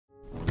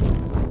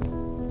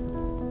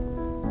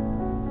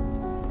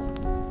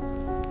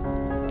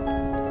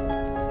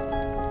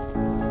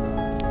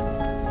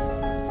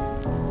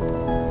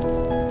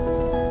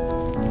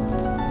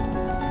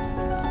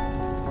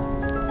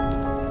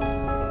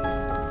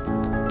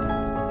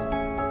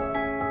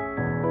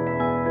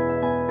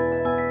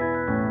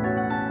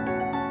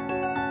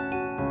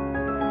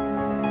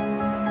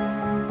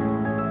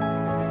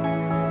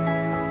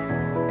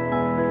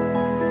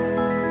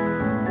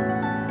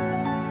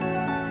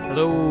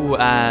Hello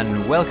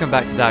and welcome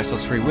back to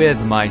DS3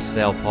 with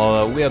myself,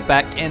 Hollow. We are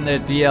back in the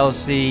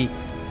DLC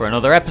for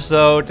another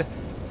episode.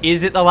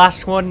 Is it the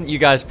last one? You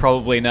guys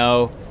probably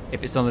know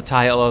if it's on the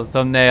title or the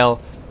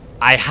thumbnail.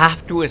 I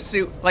have to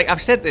assume, like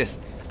I've said this,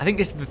 I think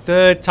this is the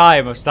third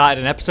time I've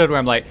started an episode where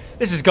I'm like,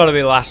 this has got to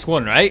be the last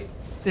one, right?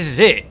 This is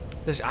it.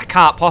 I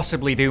can't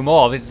possibly do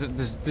more.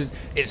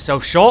 It's so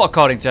short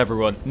according to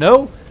everyone.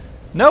 No,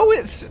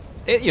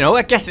 you know,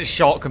 I guess it's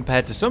short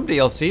compared to some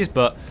DLCs,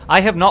 but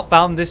I have not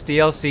found this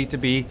DLC to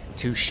be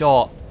too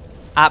short.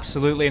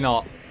 Absolutely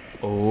not.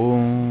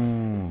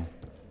 Oh.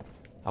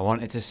 I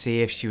wanted to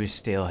see if she was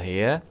still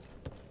here.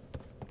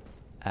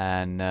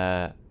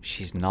 And,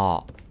 she's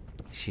not.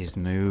 She's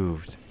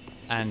moved.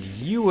 And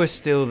you were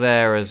still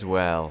there as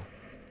well.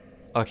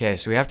 Okay,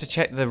 so we have to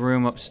check the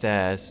room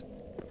upstairs.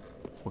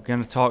 We're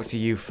gonna talk to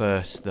you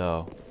first,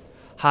 though.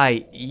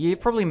 Hi, you're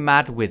probably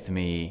mad with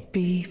me.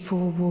 Be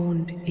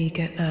forewarned,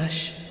 eager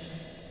Ash.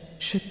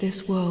 Should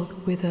this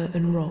world wither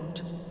and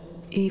rot,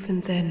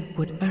 even then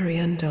would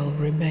Ariandel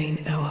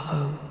remain our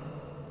home.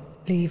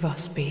 Leave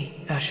us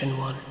be, Ashen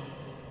One.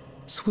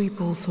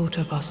 Sweep all thought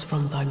of us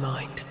from thy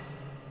mind,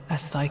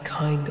 as thy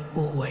kind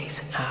always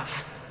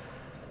have.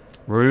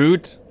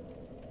 Rude.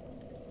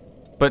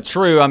 But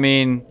true, I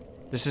mean,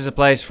 this is a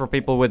place for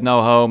people with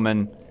no home,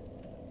 and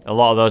a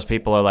lot of those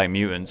people are like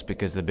mutants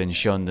because they've been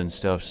shunned and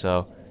stuff,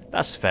 so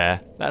that's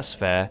fair. That's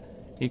fair.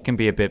 You can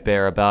be a bit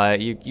bitter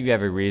about it. You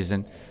have a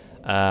reason.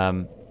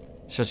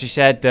 So she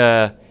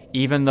said,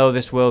 even though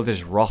this world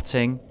is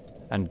rotting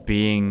and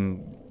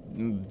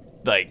being,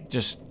 like,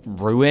 just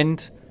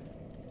ruined,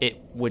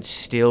 it would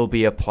still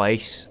be a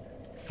place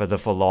for the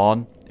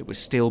forlorn. It would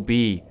still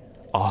be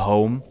a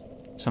home.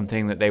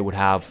 Something that they would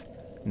have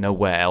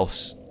nowhere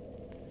else.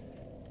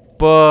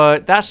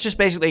 But that's just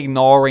basically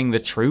ignoring the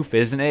truth,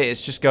 isn't it?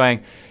 It's just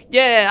going,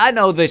 yeah, I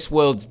know this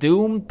world's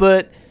doomed,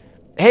 but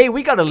hey,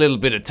 we got a little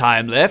bit of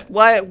time left.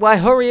 Why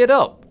hurry it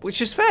up?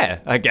 Which is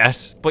fair, I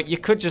guess. But you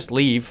could just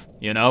leave,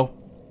 you know?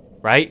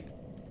 Right?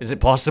 Is it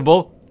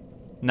possible?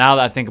 Now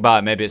that I think about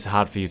it, maybe it's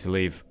hard for you to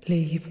leave.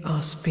 Leave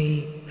us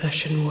be,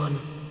 Ashen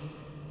One.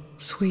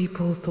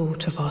 Sweep all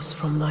thought of us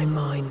from thy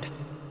mind,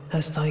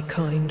 as thy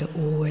kind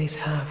always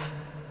have.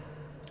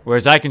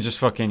 Whereas I can just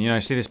fucking, you know,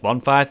 see this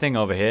bonfire thing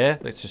over here?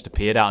 It's just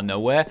appeared out of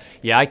nowhere.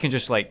 Yeah, I can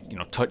just, like, you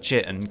know, touch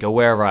it and go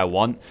wherever I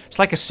want. It's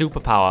like a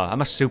superpower. I'm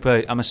a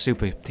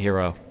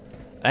superhero.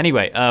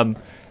 Anyway,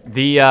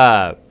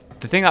 the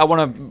thing I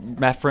want to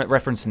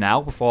reference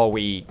now before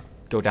we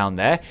go down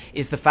there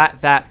is the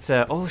fact that,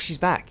 oh, she's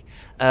back.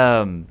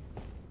 There's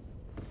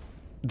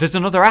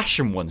another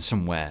Ashen One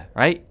somewhere,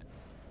 right?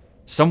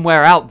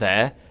 Somewhere out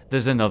there,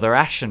 there's another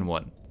Ashen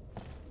One.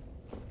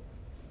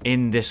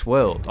 In this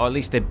world, or at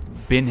least they've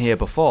been here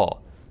before.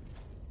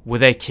 Were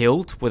they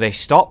killed? Were they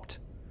stopped?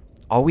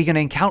 Are we going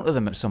to encounter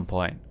them at some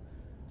point?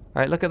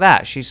 Right, look at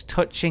that. She's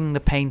touching the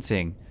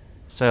painting.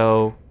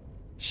 So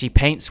she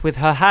paints with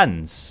her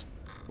hands,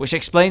 which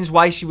explains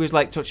why she was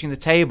like touching the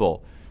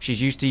table.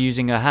 She's used to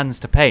using her hands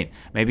to paint.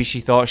 Maybe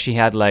she thought she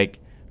had like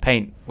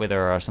paint with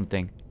her or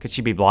something. Could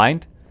she be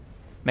blind?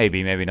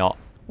 Maybe, maybe not.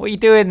 What are you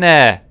doing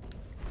there?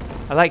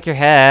 I like your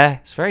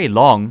hair. It's very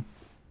long.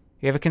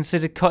 You ever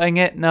considered cutting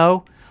it?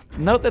 No?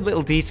 Note the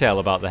little detail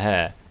about the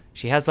hair.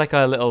 She has like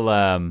a little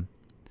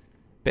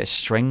bit of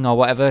string or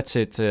whatever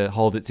to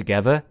hold it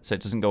together so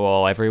it doesn't go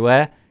all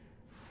everywhere.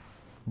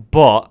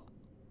 But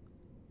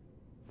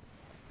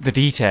the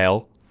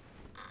detail,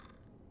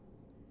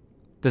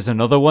 there's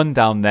another one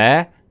down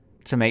there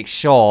to make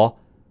sure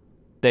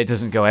that it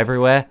doesn't go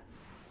everywhere.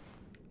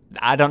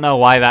 I don't know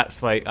why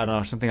that's like, I don't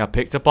know, something I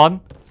picked up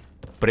on,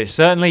 but it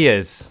certainly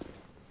is.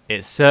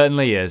 It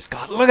certainly is.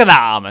 God, look at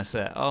that armor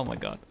set. Oh my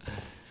god.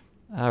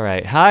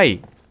 Alright, hi.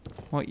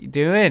 What you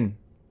doing?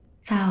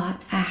 Thou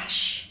art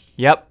Ash.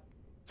 Yep.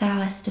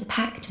 Thou hast a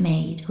pact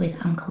made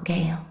with Uncle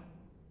Gale,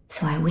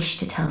 so I wish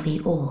to tell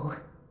thee all.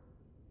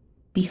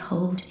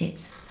 Behold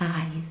its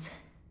size.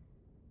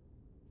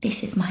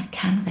 This is my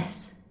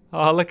canvas.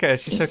 Oh, look at her.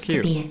 She's so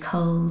cute. It's to be a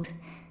cold,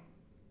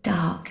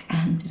 dark,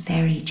 and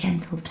very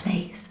gentle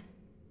place.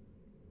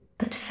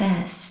 But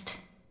first,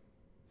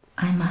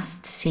 I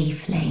must see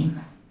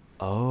flame.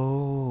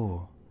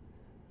 Oh.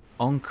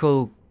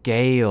 Uncle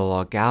Gale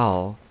or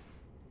Gal.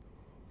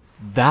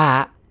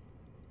 That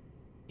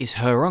is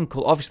her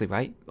uncle, obviously,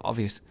 right?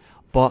 Obvious.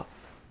 But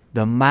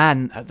the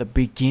man at the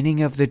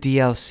beginning of the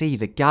DLC,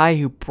 the guy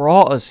who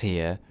brought us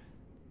here,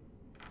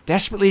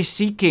 desperately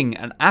seeking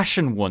an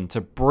Ashen One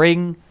to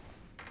bring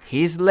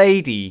his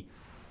lady,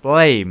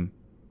 Flame.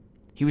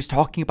 He was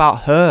talking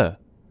about her.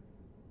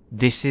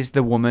 This is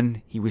the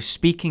woman he was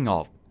speaking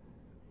of.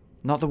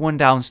 Not the one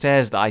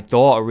downstairs that I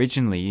thought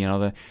originally, you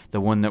know, the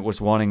one that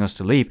was wanting us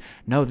to leave.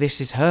 No, this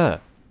is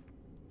her.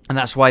 And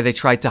that's why they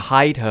tried to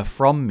hide her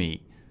from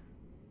me.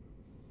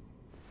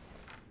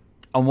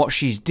 And what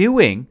she's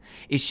doing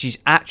is she's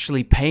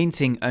actually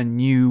painting a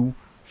new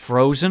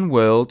frozen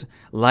world,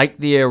 like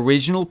the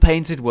original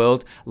painted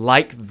world,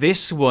 like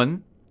this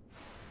one,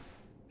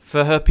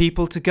 for her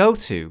people to go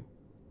to.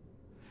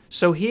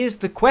 So here's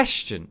the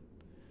question.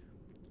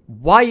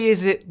 Why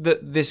is it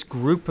that this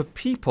group of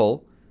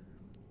people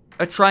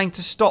are trying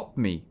to stop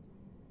me?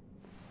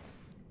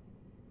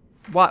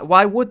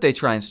 Why would they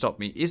try and stop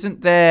me?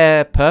 Isn't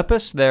their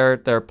purpose, their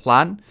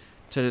plan,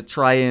 to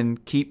try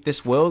and keep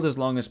this world as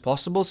long as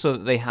possible so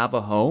that they have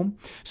a home,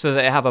 so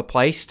that they have a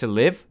place to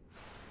live?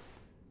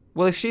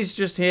 Well, if she's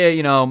just here,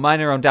 you know,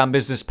 minding her own damn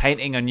business,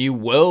 painting a new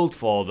world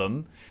for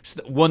them, so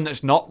that one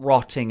that's not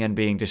rotting and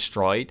being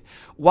destroyed,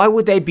 why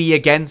would they be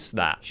against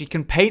that? She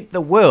can paint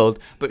the world,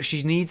 but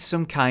she needs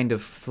some kind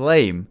of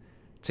flame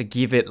to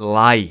give it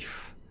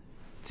life,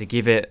 to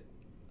give it,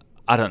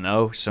 I don't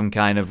know, some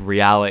kind of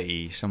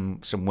reality,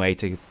 some way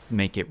to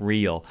make it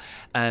real.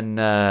 And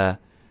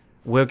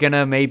we're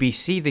gonna maybe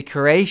see the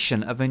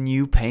creation of a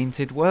new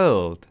painted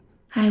world.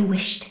 I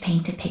wish to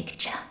paint a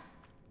picture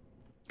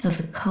of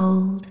a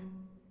cold,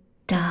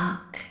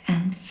 dark,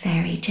 and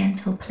very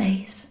gentle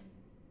place.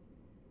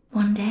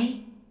 One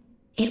day,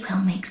 it will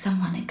make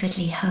someone a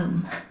goodly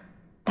home.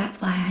 That's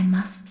why I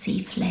must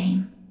see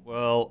flame.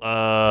 Well,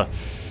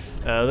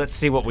 let's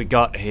see what we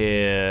got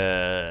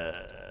here.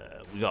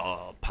 We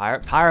got a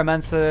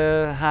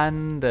pyromancer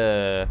hand.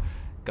 We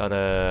got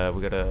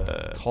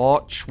a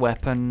torch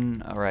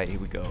weapon. All right, here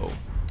we go.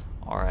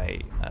 All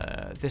right,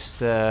 does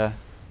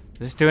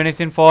this do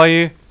anything for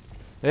you?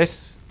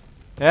 This,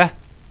 yeah.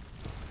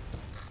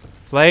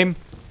 Flame.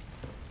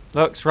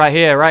 Looks right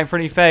here, right in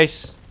front of your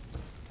face.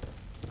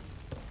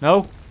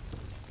 No?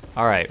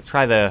 Alright,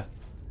 try the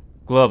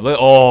glove.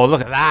 Oh,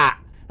 look at that!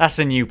 That's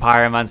a new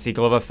pyromancy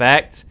glove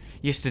effect.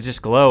 Used to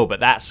just glow, but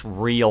that's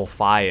real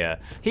fire.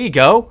 Here you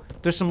go.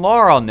 There's some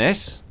lore on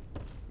this.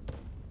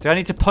 Do I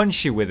need to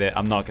punch you with it?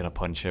 I'm not going to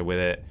punch her with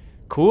it.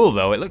 Cool,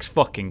 though. It looks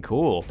fucking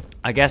cool.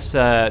 I guess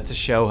to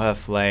show her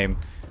flame,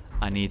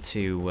 I need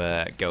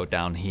to go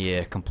down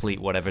here, complete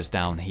whatever's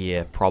down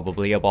here.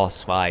 Probably a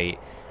boss fight.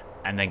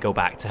 And then go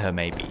back to her,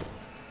 maybe.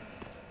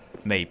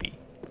 Maybe.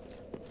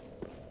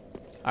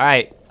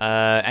 Alright,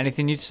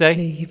 anything you'd say?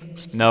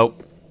 Leave.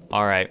 Nope.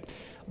 Alright.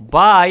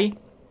 Bye!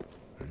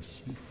 I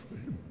see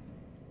flame.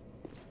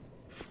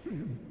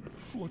 Flame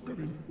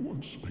flickering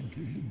once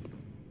again.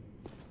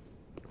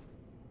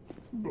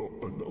 Not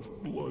enough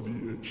blood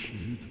yet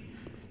shed.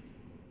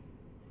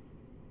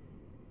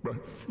 My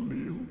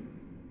flail.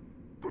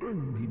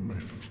 Bring me my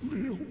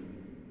flail.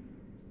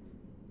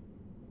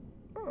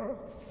 Ah,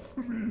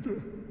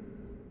 Frida.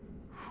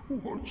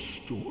 What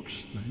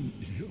stops thine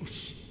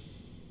ears?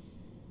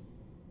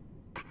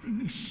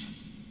 Please,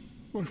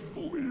 my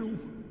flail,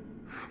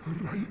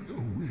 right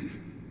away.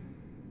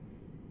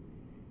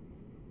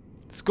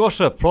 It's got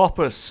a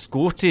proper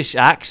Scottish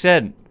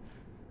accent.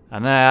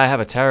 And I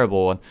have a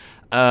terrible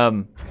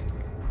one.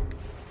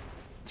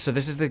 So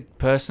this is the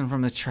person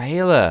from the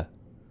trailer.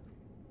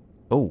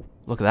 Oh,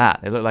 look at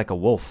that. They look like a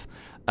wolf.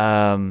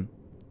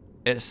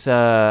 It's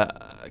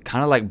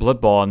kind of like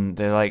Bloodborne.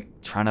 They're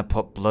like trying to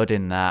put blood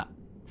in that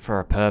for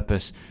a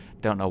purpose.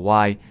 Don't know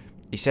why.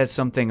 He said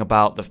something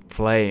about the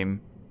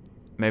flame.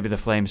 Maybe the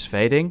flame's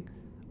fading.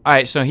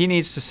 Alright, so he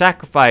needs to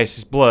sacrifice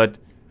his blood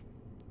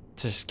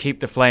to keep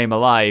the flame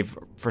alive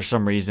for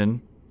some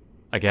reason,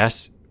 I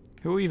guess.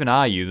 Who even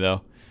are you,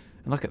 though?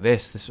 And look at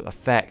this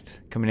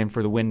effect coming in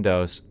through the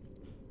windows.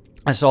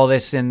 I saw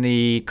this in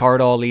the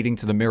corridor leading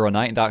to the Mirror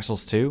Knight in Dark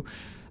Souls 2.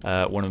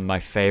 One of my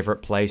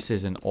favorite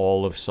places in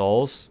all of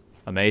Souls.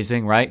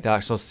 Amazing, right?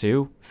 Dark Souls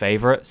 2,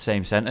 favorite,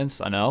 same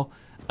sentence, I know.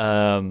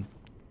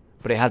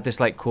 But it had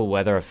this like cool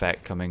weather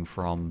effect coming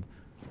from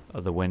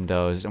the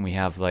windows, and we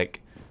have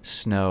like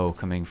snow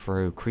coming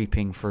through,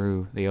 creeping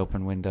through the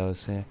open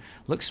windows here.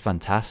 Looks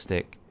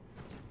fantastic.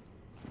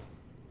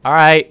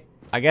 Alright,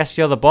 I guess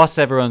you're the boss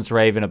everyone's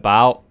raving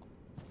about.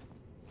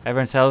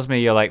 Everyone tells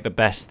me you're like the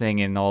best thing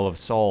in all of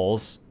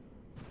Souls.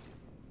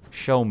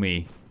 Show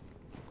me.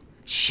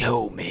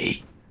 Show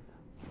me.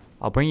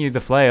 I'll bring you the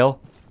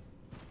flail.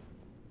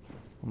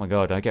 Oh my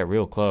god, I get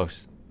real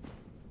close.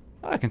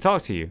 Oh, I can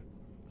talk to you.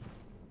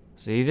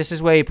 See, this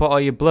is where you put all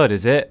your blood,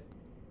 is it?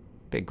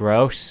 Bit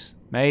gross,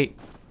 mate.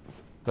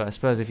 But I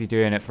suppose if you're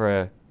doing it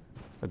for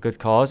a good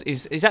cause.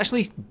 He's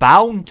actually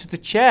bound to the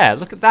chair.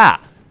 Look at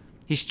that.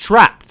 He's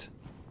trapped.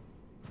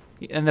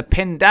 And they're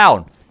pinned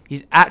down.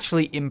 He's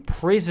actually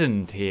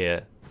imprisoned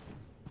here.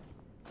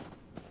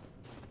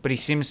 But he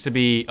seems to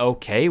be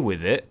okay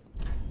with it.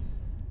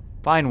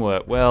 Fine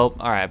work. Well,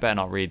 alright, I better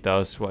not read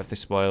those. What if they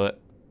spoil it?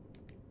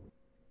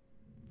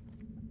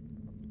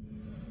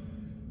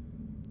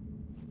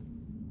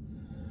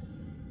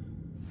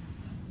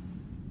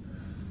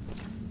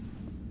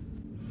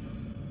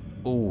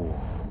 Ooh.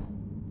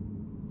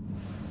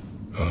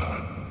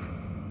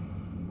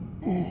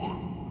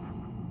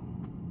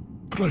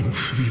 Bring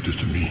Frida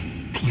to me,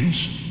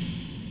 please.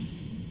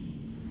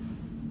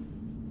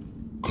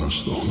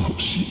 Canst thou not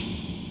see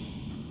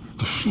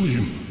the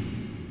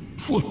flame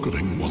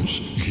flickering once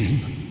again?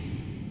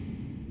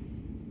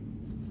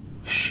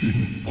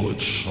 Soon will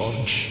it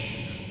surge.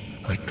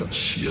 I can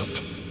see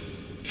it,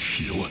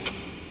 feel it.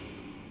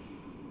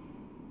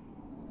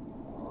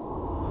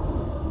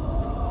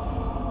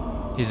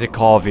 He's a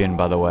Corvian,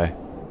 by the way.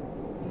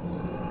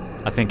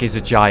 I think he's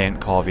a giant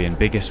Corvian,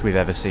 biggest we've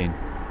ever seen.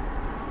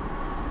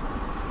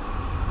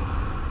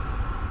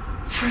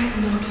 Fret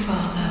not,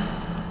 Father.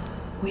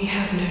 We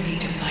have no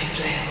need of thy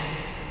flail.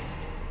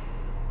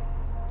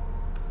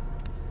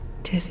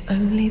 'Tis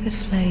only the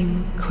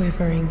flame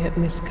quivering at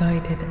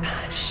misguided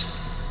ash.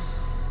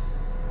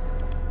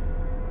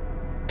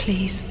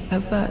 Please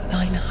avert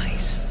thine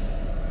eyes.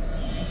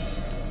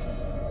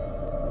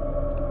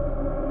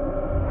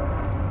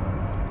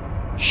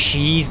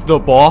 She's the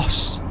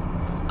boss?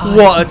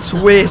 What a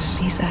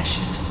twist! These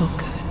ashes for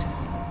good.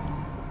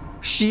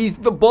 She's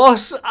the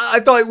boss? I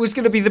thought it was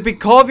going to be the big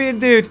Corvian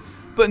dude.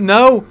 But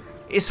no,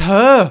 it's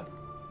her.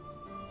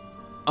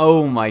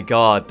 Oh my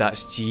god,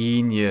 that's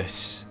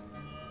genius.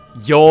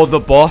 You're the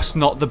boss,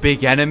 not the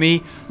big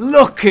enemy.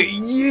 Look at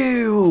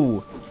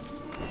you.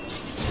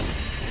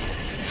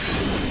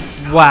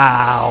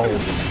 Wow.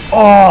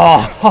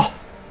 Oh.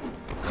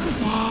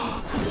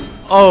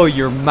 Oh,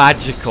 you're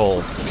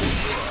magical.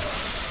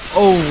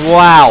 Oh,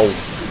 wow.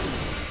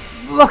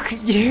 Look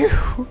at you.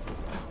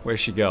 Where'd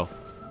she go?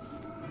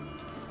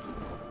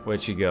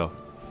 Where'd she go?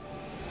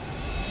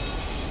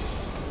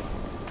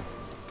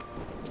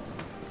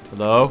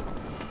 Hello?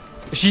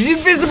 She's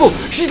invisible!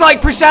 She's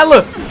like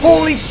Priscilla!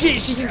 Holy shit,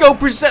 she can go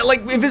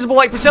like invisible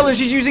like Priscilla, and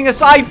she's using a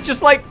scythe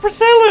just like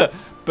Priscilla!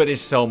 But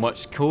it's so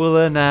much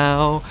cooler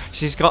now.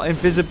 She's got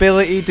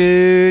invisibility,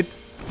 dude.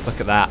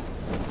 Look at that.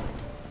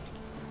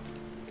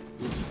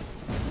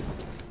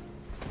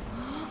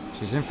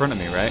 She's in front of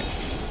me, right?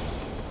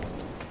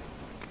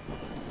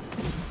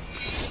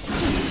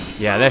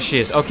 Yeah, there she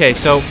is. Okay,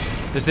 so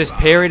there's this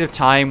period of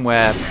time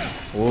where...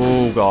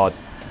 Oh, God.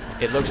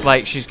 It looks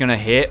like she's going to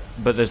hit,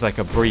 but there's like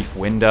a brief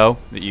window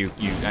that you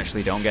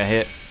actually don't get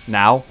hit.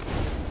 Now.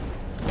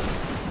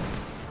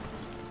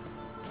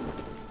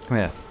 Come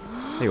here.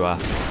 There you are.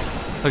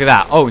 Look at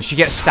that. Oh, and she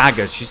gets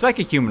staggered. She's like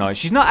a humanoid.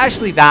 She's not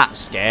actually that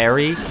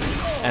scary,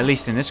 at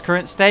least in this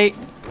current state.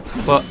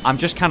 But I'm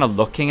just kind of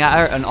looking at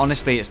her, and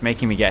honestly, it's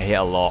making me get hit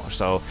a lot.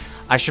 So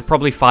I should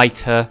probably fight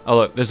her. Oh,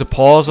 look, there's a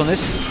pause on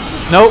this.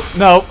 Nope,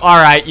 nope. All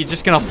right, you're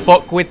just going to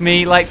fuck with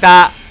me like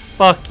that?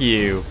 Fuck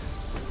you.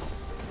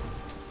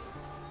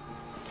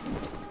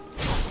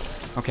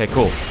 Okay,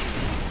 cool.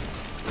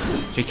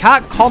 So you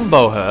can't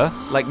combo her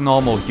like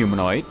normal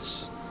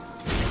humanoids.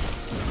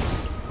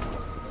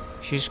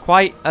 She's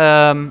quite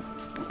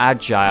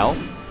agile.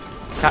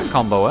 Can't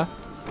combo her.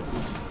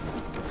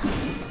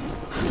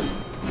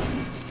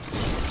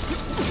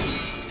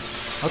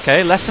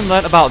 Okay, lesson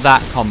learnt about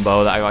that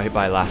combo that I got hit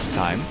by last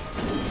time.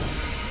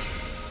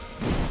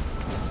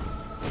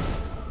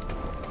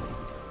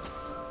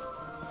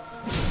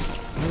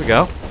 Here we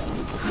go.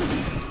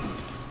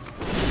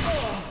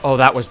 Oh,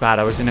 that was bad.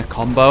 I was in a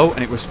combo,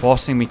 and it was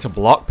forcing me to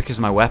block because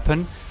of my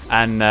weapon,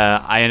 and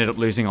I ended up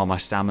losing all my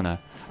stamina.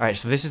 Alright,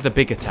 so this is the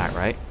big attack,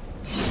 right?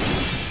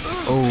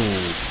 Oh.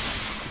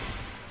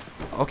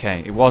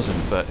 Okay, it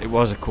wasn't, but it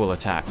was a cool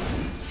attack.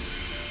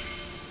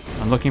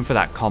 I'm looking for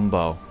that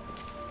combo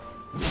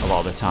a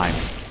lot of the time.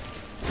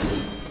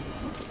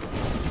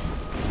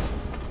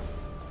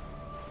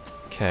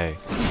 Okay.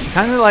 She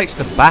kind of likes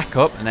to back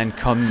up and then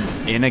come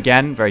in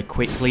again very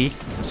quickly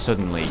and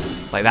suddenly.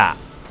 Like that.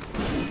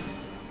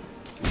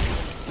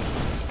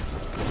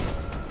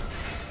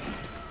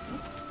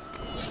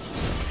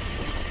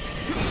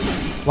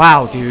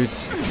 Wow,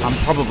 dudes. I'm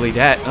probably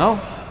dead. No?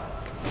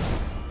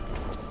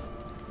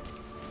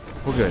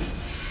 We're good.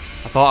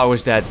 I thought I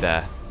was dead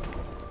there.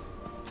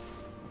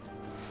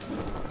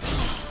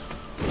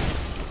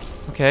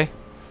 Okay.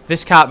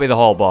 This can't be the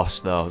whole boss,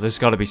 though. There's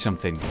got to be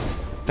something.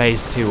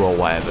 Phase 2 or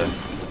whatever.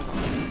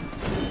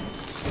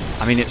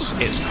 I mean,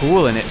 it's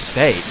cool in its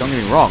state. Don't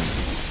get me wrong.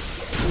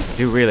 I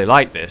do really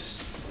like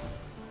this.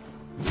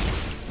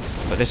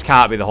 But this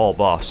can't be the whole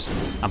boss.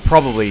 I'm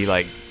probably,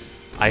 like...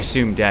 I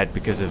assume dead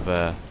because of,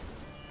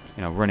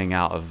 you know, running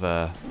out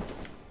of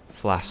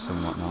flasks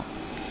and whatnot.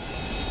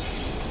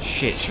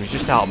 Shit, she was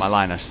just out of my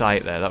line of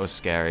sight there. That was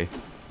scary.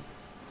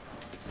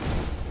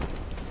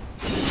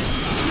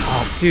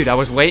 Oh, dude, I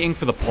was waiting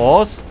for the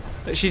pause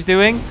that she's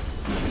doing,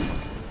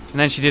 and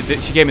then she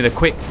did. She gave me the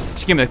quick.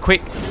 She gave me the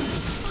quick.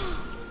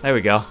 There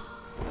we go.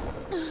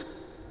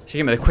 She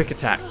gave me the quick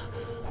attack.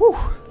 Whew.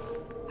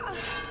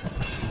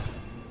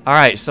 All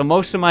right, so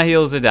most of my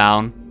heals are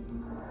down.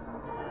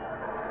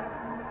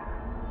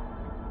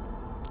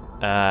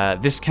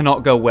 This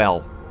cannot go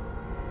well.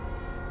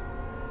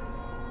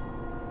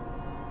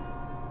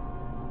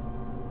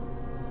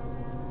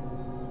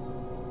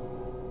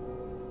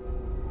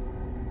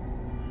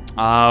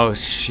 Oh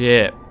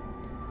shit.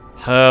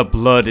 Her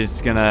blood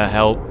is gonna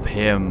help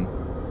him.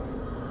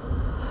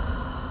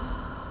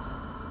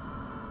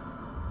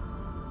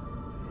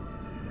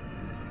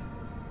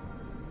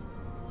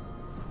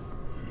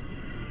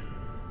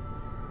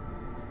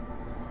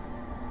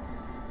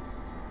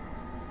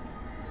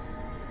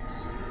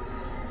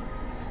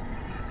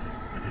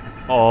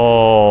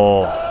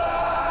 Oh.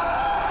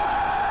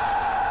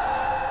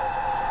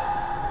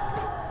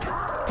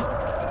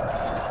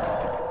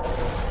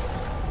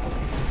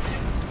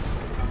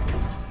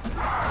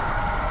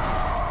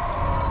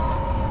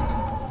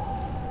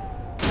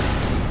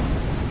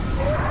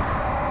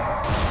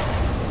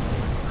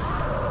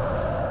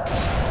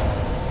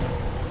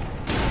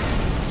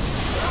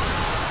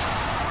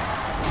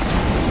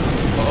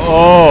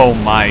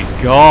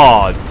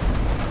 god.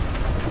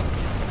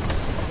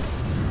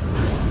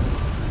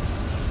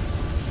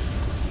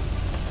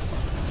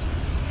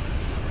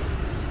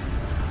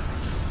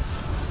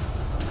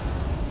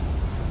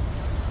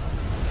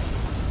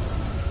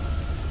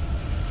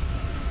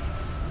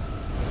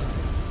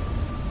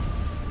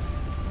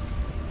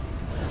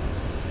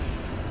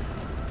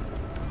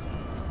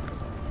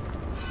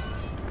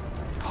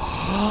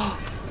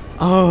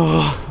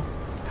 Oh.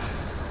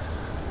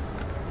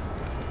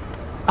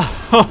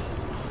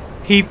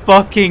 He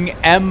fucking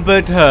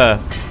embered her.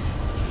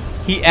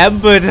 He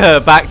embered her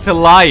back to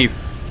life.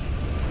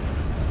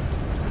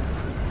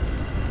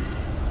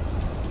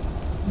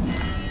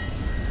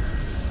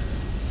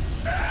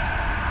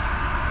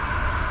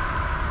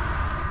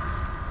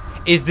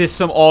 Is this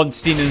some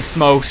Ornstein and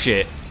Smo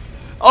shit?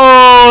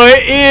 Oh,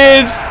 it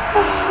is!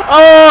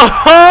 Oh!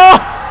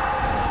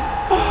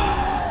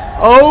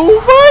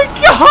 Oh my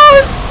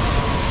god!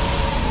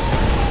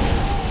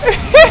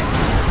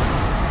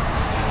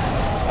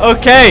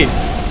 Okay,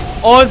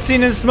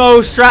 Ornstein and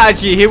Smo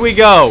strategy, here we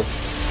go.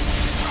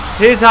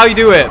 Here's how you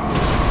do it.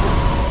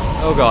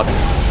 Oh god.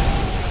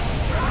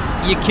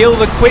 You kill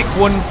the quick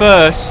one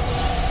first,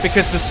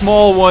 because the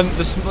small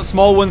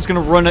one's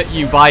gonna run at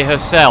you by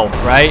herself,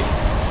 right?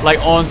 Like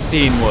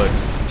Ornstein would.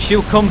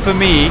 She'll come for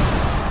me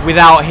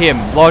without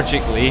him,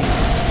 logically.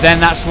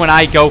 Then that's when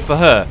I go for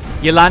her.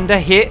 You land a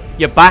hit,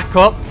 you back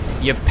up,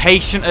 you're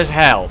patient as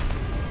hell.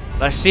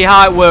 Let's see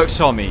how it works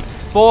for me.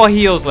 4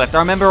 heals left. I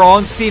remember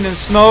Ornstein and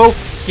Smo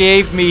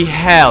gave me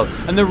hell.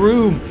 And the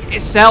room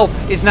itself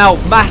is now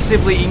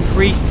massively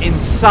increased in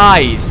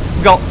size.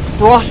 We've got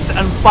frost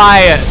and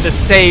fire at the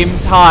same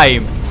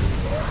time.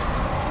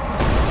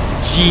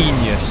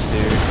 Genius,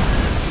 dude.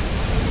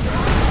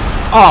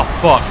 Oh,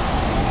 fuck.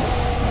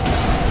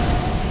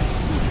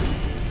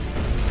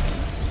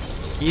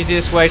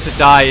 Easiest way to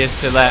die is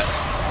to let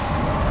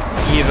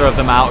either of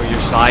them out of your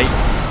sight.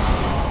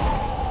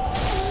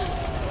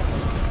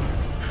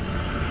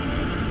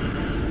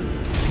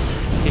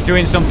 He's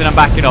doing something, I'm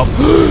backing up.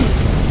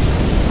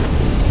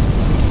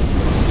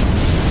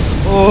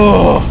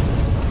 Oh.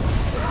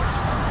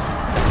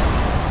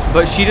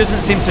 But she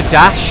doesn't seem to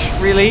dash,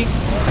 really.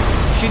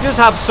 She does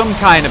have some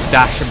kind of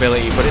dash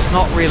ability, but it's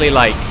not really,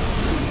 like,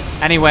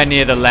 anywhere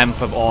near the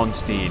length of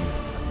Ornstein.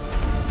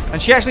 And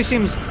she actually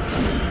seems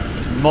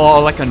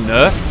more like a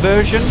nerf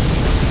version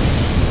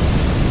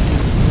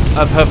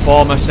of her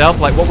former self.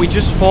 Like what we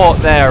just fought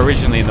there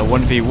originally in the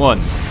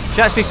 1v1.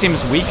 She actually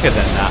seems weaker than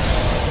that.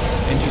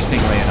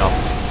 Interestingly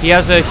enough. He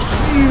has a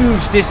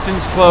huge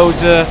distance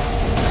closer.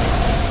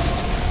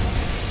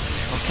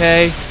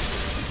 Okay.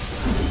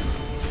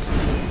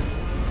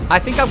 I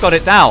think I've got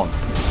it down.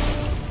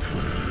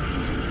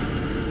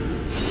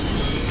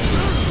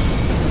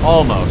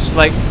 Almost.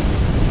 Like,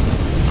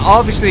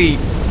 obviously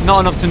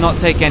not enough to not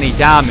take any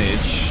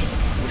damage,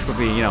 which would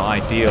be, you know,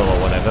 ideal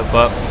or whatever,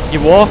 but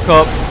you walk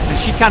up and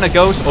she kind of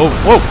goes, oh,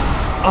 whoa.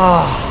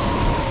 Ah.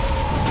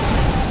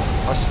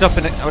 I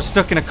was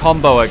stuck in a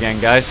combo again,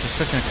 guys. I was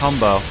stuck in a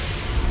combo.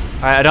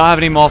 Alright, I don't have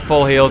any more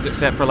full heals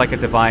except for like a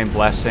Divine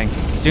Blessing.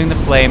 He's doing the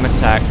flame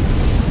attack.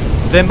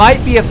 There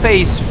might be a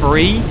phase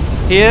 3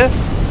 here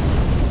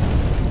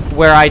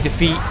where I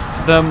defeat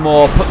them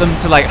or put them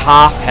to like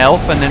half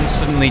health and then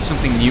suddenly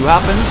something new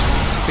happens,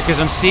 because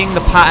I'm seeing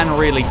the pattern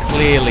really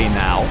clearly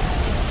now.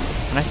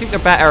 And I think they're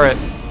better at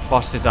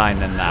boss design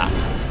than that.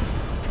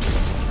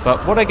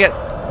 But what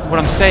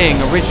I'm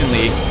saying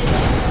originally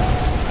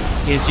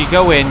is you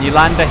go in, you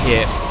land a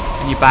hit,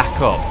 and you back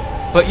up.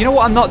 But you know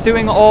what I'm not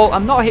doing at all?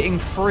 I'm not hitting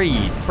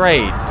frayed.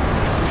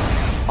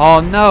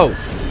 Oh no.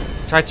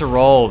 Tried to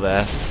roll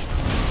there.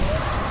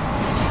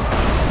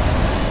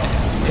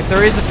 If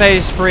there is a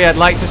phase 3, I'd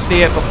like to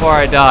see it before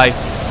I die.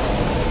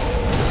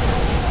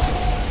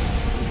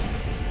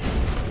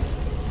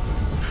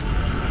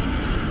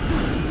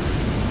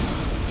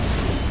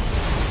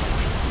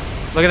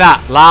 Look at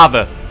that,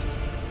 lava.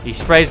 He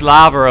sprays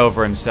lava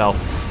over himself.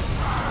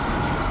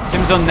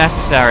 Seems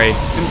unnecessary.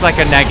 Seems like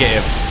a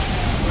negative.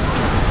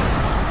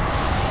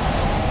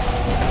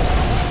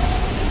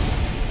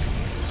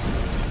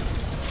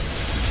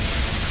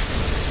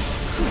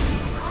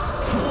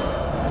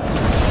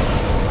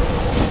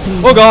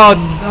 Oh god!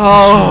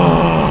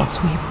 Oh!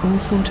 We've all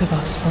thought of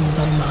us from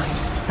thy mind,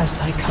 as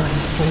thy kind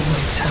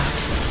always have.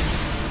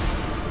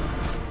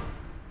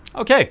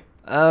 Okay.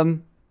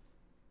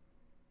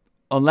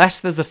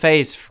 Unless there's a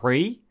phase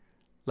 3,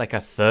 like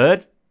a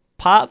third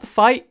part of the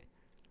fight,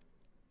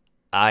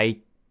 I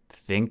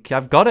think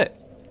I've got it.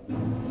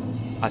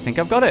 I think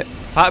I've got it.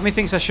 Part of me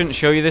thinks I shouldn't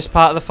show you this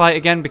part of the fight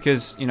again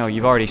because, you know,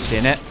 you've already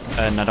seen it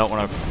and I don't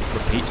want to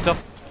repeat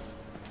stuff.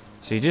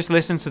 So you just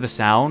listen to the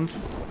sound.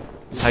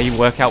 It's how you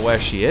work out where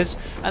she is.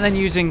 And then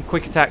using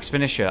Quick Attack's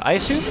finisher. I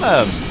assume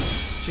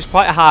she's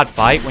quite a hard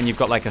fight when you've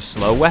got like a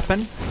slow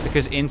weapon,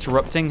 because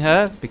interrupting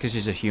her, because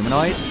she's a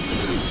humanoid,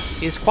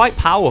 is quite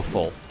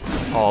powerful.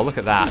 Oh, look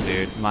at that,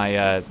 dude.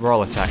 My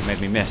roll attack made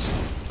me miss.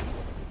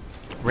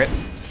 Rip.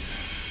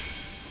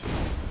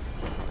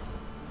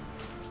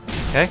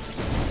 Okay.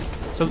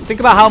 So think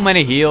about how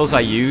many heals I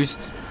used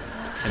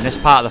in this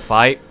part of the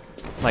fight.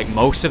 Like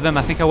most of them.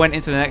 I think I went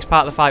into the next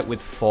part of the fight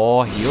with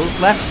 4 heals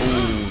left.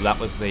 Ooh, that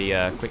was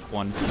the quick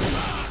one.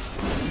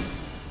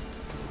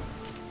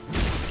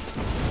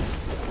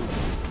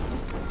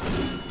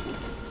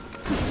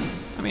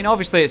 I mean,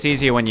 obviously it's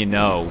easier when you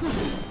know.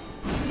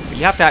 But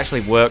you have to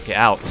actually work it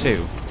out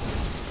too.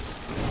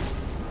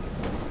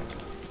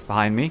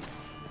 Behind me.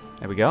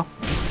 There we go.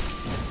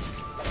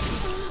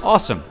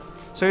 Awesome.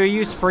 So you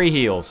used 3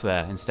 heals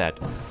there instead.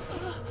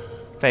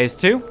 Phase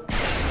 2.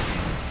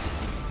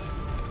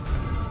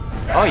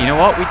 Oh, you know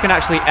what? We can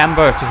actually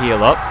Ember to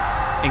heal up.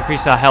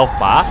 Increase our health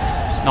bar.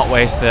 Not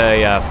waste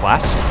a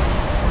flask.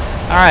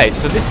 Alright,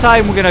 so this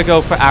time we're going to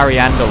go for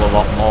Ariandel a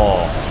lot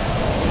more.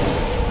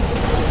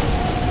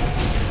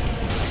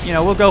 You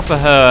know, we'll go for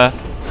her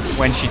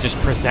when she just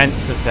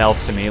presents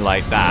herself to me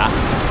like that.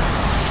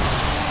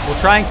 We'll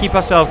try and keep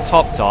ourselves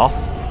topped off.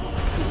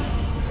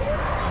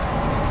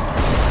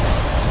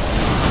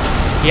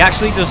 He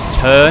actually does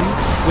turn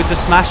with the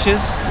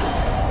smashes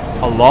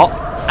a lot.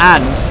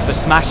 And the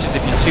smashes,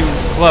 if you're too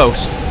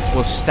close,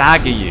 will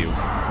stagger you.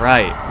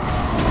 Right.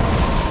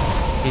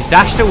 He's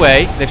dashed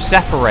away. They've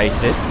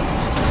separated.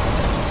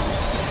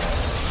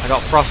 I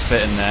got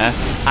frostbitten there.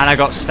 And I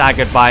got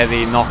staggered by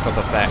the knock-up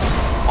effect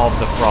of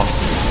the frost.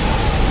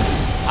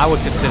 I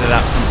would consider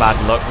that some bad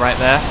luck right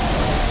there.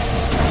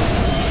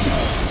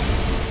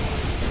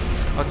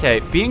 Okay,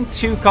 being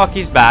too cocky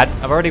is bad.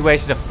 I've already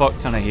wasted a fuck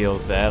ton of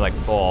heals there, like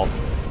 4.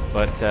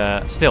 But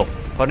still,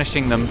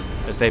 punishing them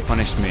as they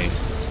punished me.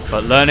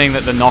 But learning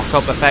that the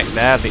knock-up effect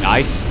there, the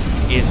ice,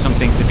 is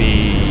something to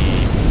be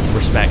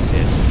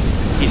respected.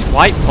 He's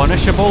quite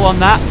punishable on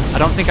that. I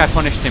don't think I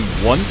punished him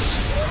once.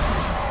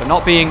 But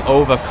not being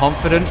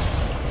overconfident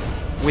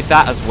with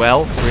that as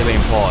well, really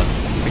important.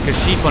 Because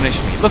she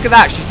punished me. Look at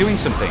that, she's doing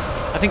something.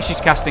 I think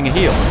she's casting a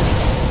heal.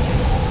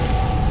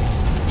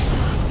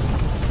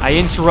 I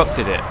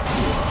interrupted it.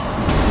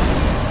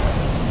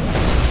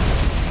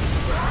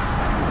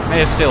 May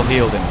have still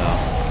healed him though.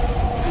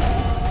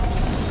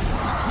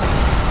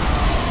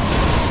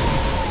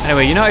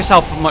 Anyway, you notice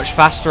how much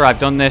faster I've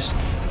done this.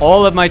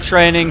 All of my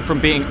training from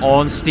beating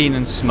Ornstein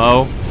and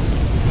Smo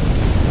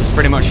has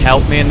pretty much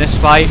helped me in this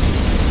fight.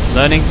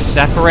 Learning to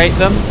separate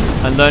them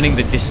and learning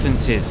the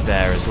distances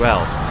there as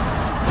well.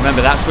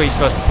 Remember, that's where you're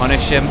supposed to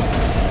punish him,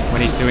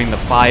 when he's doing the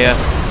fire.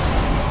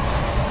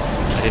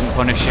 I didn't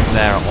punish him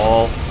there at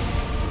all.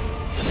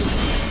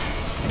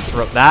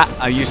 Interrupt that.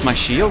 I used my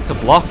shield to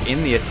block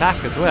in the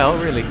attack as well.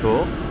 Really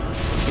cool.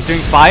 He's doing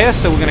fire,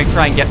 so we're going to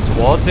try and get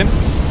towards him.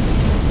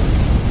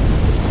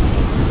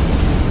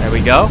 There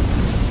we go.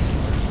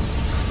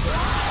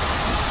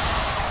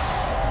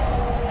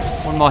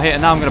 One more hit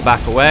and now I'm going to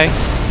back away.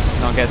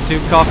 Don't get too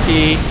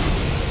cocky.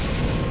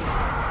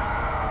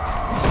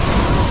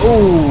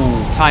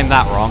 Ooh, timed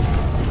that wrong.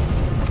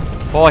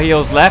 4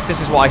 heals left.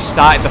 This is what I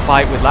started the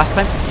fight with last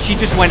time. She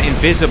just went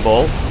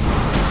invisible.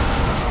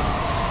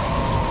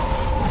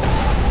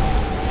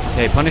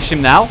 Okay, punish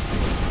him now.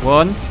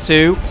 1,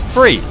 2,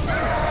 3.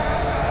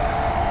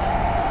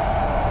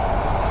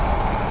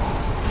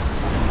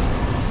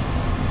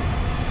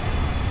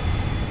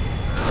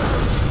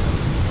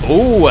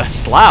 Ooh, a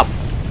slap.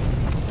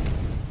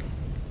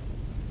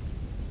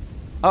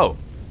 Oh.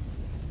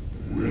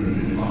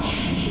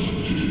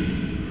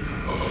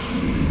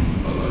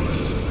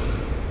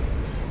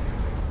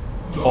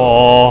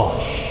 Oh.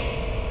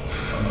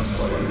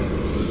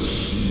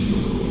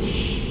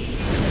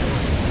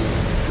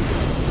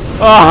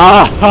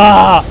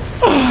 I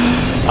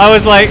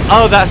was like,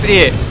 oh, that's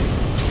it.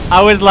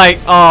 I was like,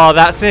 oh,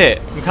 that's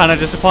it. I'm kind of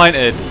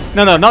disappointed.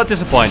 No, not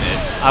disappointed.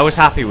 I was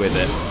happy with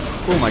it.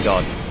 Oh my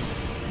god.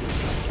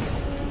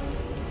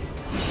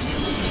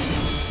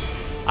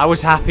 I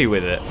was happy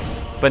with it.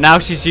 But now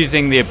she's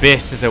using the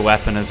Abyss as a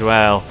weapon as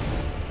well.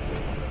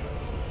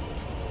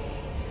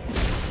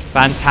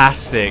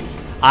 Fantastic.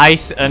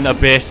 Ice and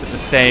Abyss at the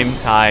same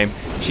time.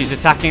 She's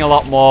attacking a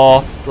lot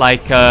more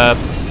like,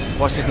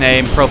 what's his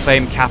name?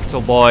 Profane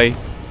Capital Boy.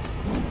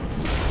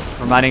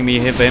 Reminding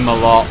me of him a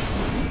lot.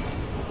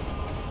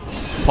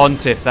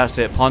 Pontiff, that's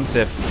it,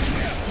 Pontiff.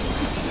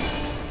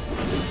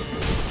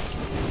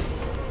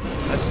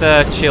 Let's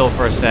chill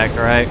for a sec,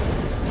 alright?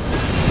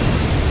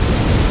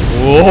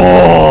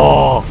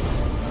 Whoa!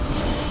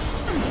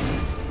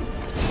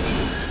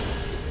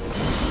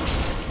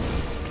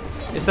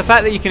 It's the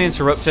fact that you can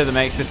interrupt her that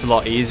makes this a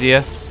lot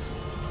easier.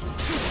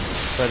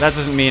 But that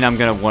doesn't mean I'm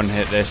gonna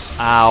one-hit this.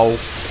 Ow.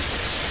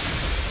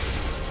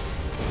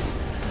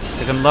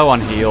 Because I'm low on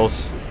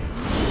heals.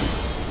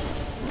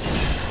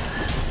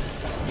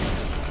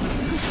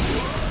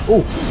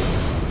 Ooh.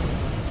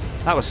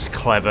 That was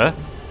clever.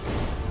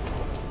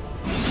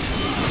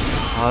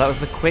 Oh, that was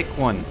the quick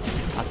one.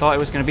 I thought it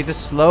was going to be the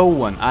slow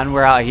one. And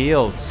we're out of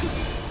heals.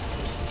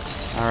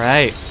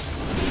 Alright.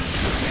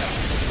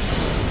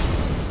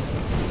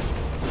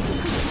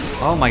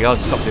 Oh my god,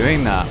 stop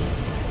doing that.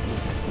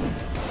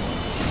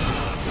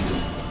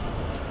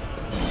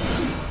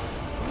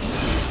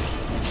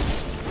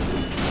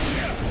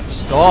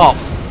 Stop.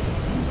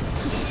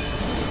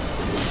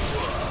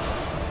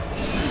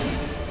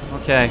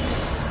 Okay.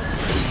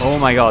 Oh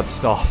my god,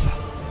 stop.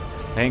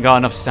 I ain't got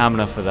enough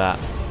stamina for that.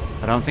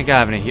 I don't think I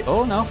have any heal.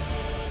 Oh no.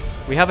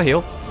 We have a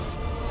heal.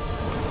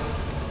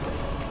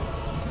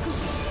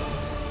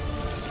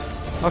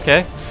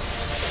 Okay.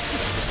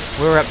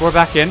 We're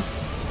back in.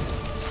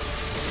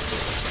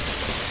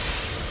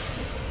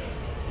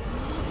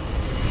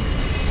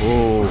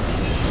 Ooh.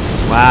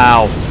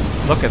 Wow.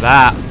 Look at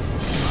that.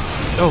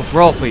 Oh,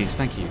 roll please.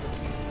 Thank you.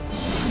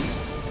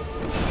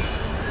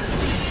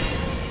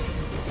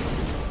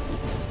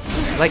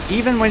 Like,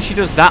 even when she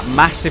does that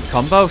massive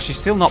combo, she's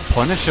still not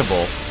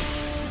punishable.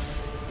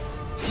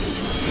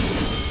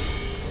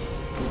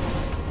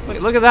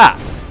 Look at that.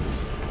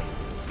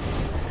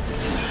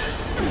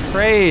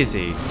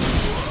 Crazy.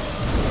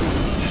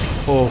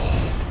 Oh.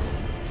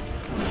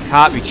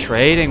 Can't be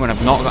trading when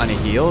I've not got any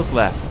heals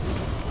left.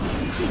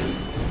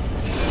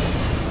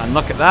 And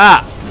look at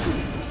that.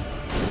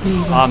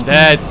 I'm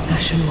dead.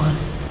 Ashen One,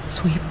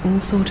 sweep all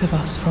thought of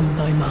us from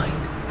thy mind,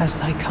 as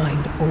thy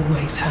kind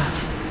always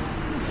have.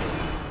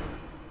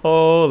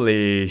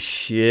 Holy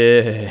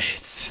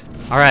shit.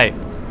 Alright.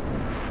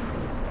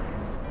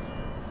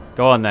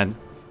 Go on then.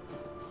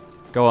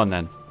 Go on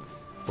then.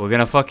 We're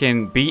gonna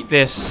fucking beat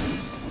this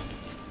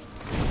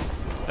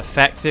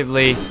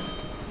effectively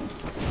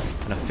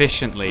and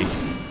efficiently.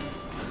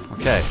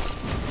 Okay.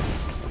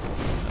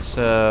 That's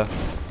gonna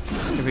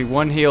be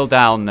one heal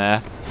down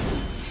there.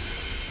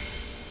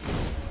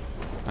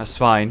 That's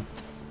fine.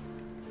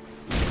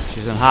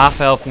 She's on half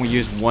health and we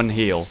use one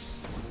heal.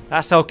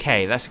 That's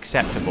okay, that's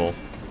acceptable.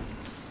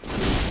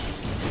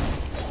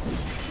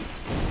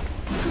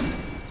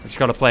 We just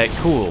gotta play it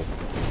cool.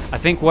 I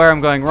think where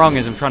I'm going wrong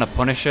is I'm trying to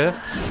punish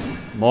her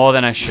more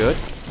than I should.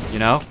 You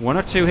know, 1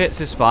 or 2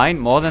 hits is fine.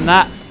 More than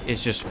that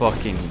is just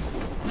fucking,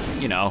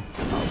 you know,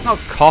 not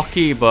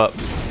cocky, but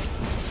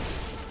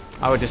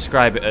I would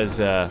describe it as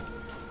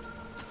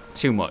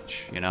too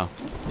much, you know.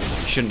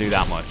 You shouldn't do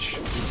that much.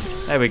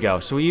 There we go.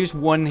 So we used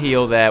 1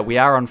 heal there. We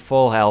are on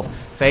full health.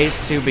 Phase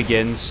 2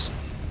 begins.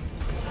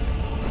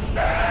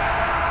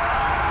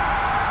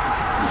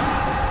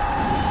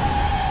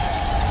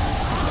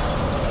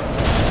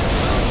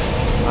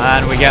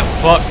 And we get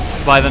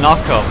fucked by the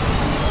knockup.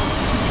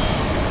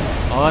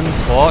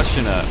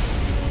 Unfortunate.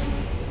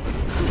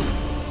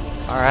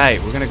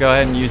 Alright, we're gonna go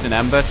ahead and use an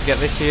Ember to get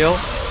this heal.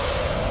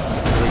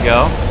 Here we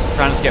go.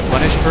 Trying to get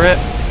punished for it.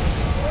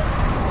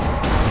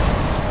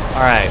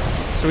 Alright,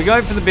 so we're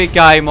going for the big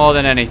guy more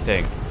than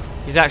anything.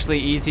 He's actually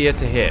easier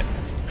to hit.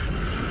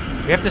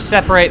 We have to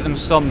separate them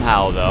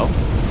somehow, though.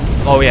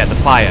 Oh yeah, the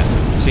fire.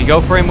 So you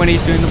go for him when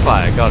he's doing the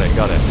fire. Got it,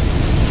 got it.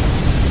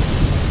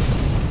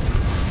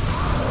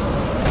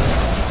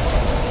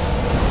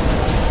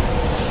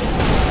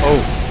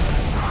 Oh.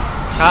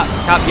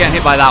 Can't get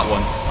hit by that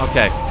one.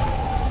 Okay.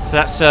 So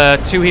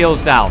that's 2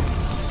 heals down.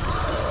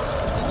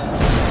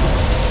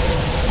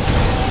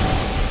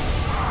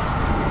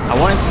 I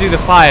want him to do the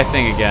fire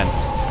thing again.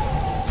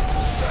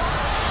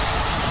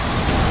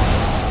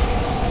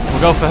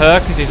 We'll go for her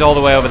because he's all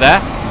the way over there.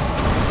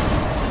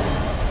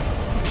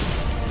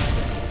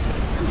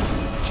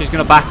 She's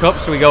going to back up,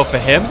 so we go for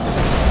him.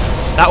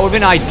 That would have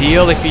been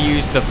ideal if he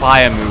used the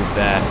fire move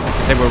there,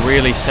 because they were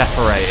really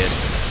separated.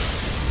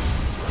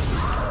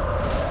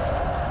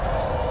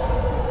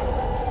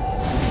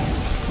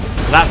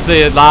 That's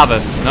the lava.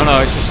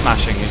 No, it's just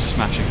smashing. It's just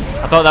smashing.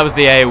 I thought that was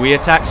the AoE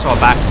attack, so I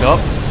backed up.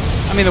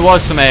 I mean, there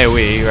was some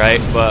AoE, right?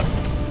 But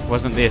it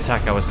wasn't the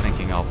attack I was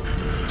thinking of.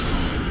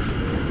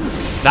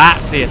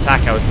 That's the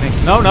attack I was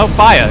thinking. No,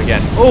 fire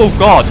again. Oh,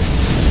 God.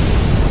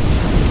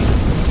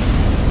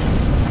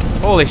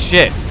 Holy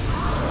shit.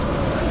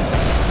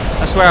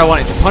 I swear I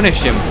wanted to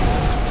punish him.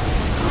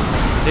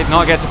 Did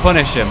not get to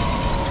punish him.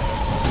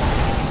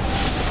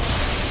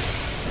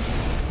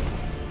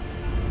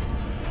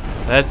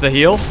 There's the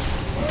heal.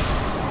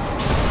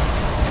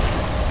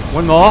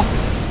 One more.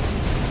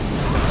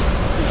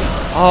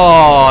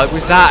 Oh, it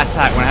was that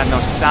attack when I had no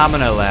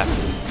stamina left.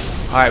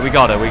 Alright, we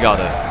got her, we got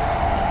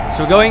her.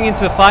 So we're going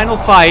into the final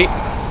fight.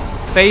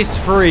 Phase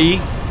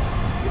 3.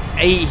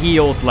 8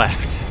 heals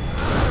left.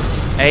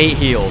 8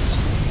 heals.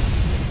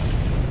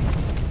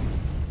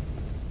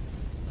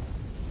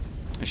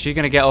 Is she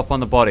going to get up on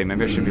the body?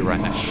 Maybe I should be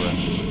right next to her.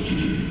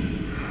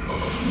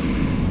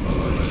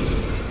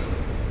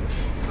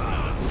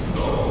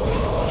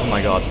 Oh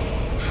my god.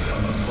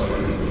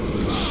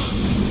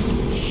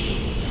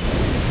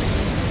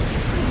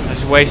 I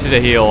just wasted a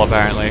heal,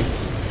 apparently.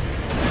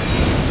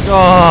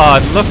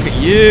 God, look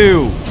at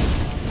you!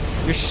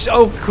 You're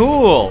so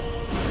cool!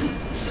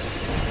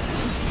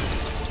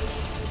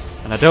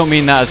 And I don't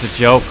mean that as a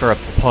joke or a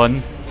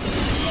pun,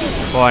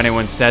 before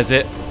anyone says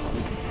it.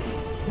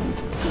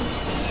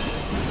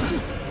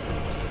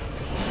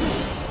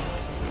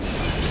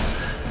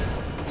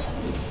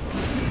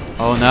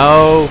 Oh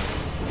no!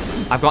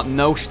 I've got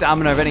no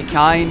stamina of any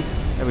kind.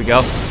 There we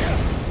go.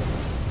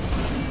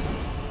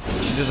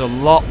 She does a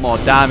lot more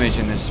damage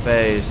in this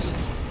phase.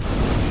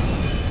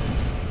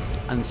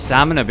 And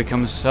stamina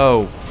becomes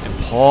so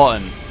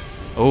important.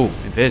 Oh,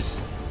 invis.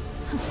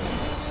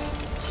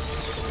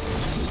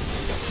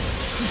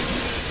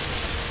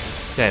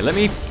 Okay, let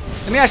me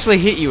actually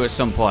hit you at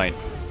some point.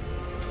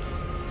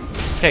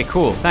 Okay,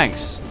 cool,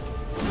 thanks.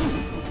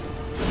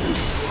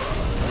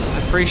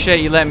 I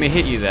appreciate you letting me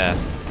hit you there.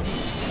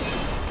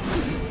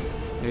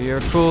 You're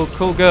a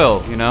cool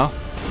girl, you know?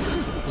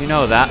 You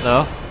know that,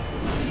 though.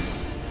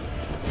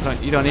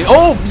 You don't need...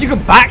 Oh! You can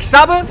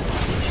backstab her?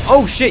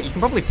 Oh, shit, you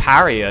can probably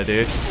parry her,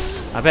 dude.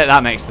 I bet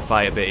that makes the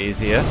fight a bit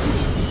easier.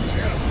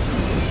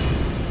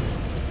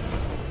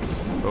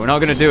 But we're not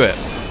gonna do it.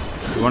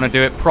 We want to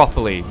do it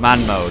properly.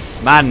 Man mode.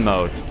 Man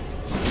mode.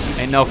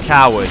 Ain't no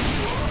coward.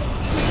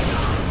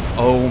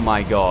 Oh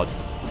my god.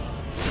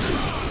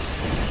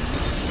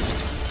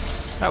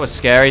 That was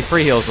scary.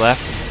 3 heals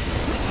left.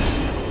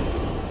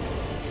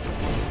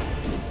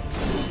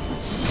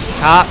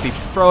 Can't be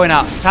throwing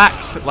out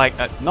attacks like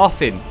at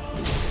nothing.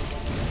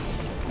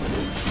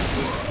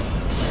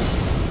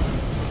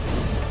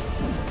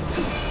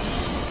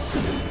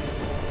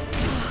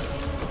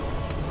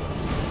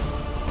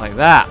 Like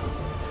that.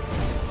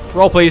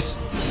 Roll, please.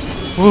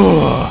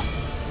 Ooh.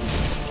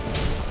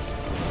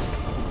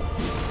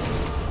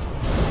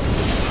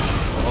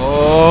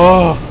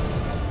 Oh.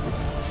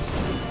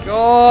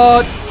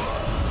 God.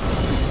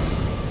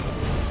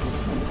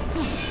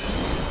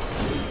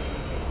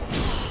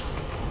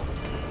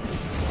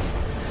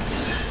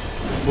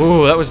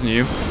 Ooh, that was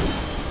new.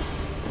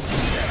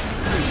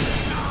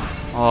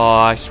 Oh,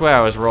 I swear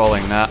I was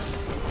rolling that.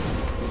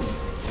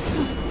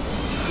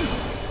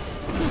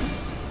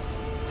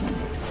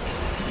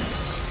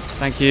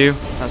 Thank you.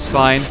 That's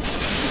fine.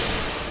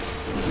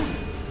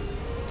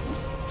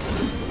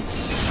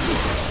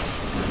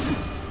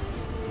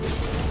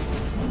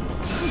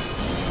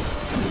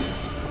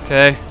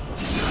 Okay.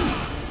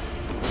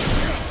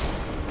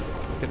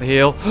 Get the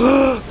heal.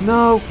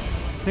 No!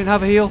 Didn't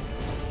have a heal.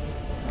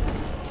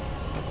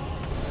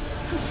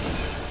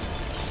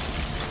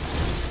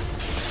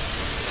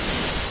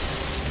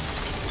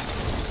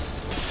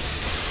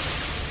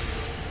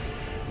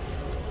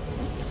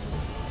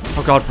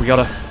 Oh god, we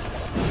gotta.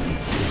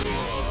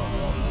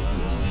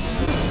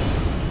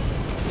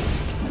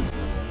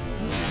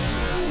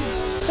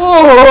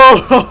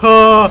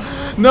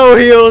 Oh! No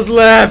heals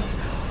left!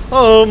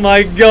 Oh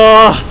my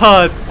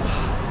god!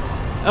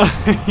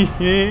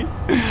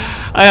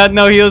 I had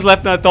no heals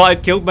left and I thought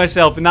I'd killed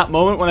myself. In that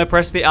moment when I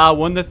pressed the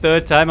R1 the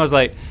 3rd time, I was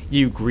like,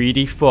 you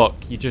greedy fuck,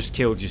 you just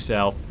killed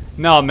yourself.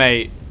 No,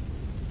 mate.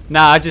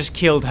 Nah, I just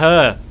killed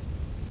her.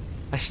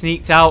 I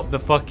sneaked out the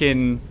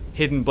fucking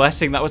hidden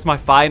blessing. That was my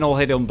final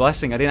hidden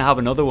blessing. I didn't have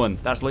another one.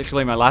 That's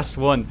literally my last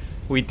one.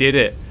 We did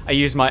it. I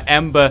used my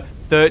Ember,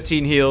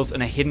 13 heals,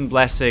 and a hidden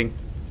blessing.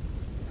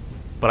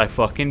 But I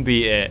fucking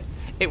beat it.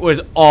 It was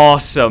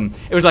awesome.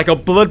 It was like a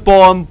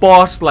Bloodborne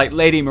boss, like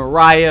Lady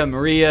Maria,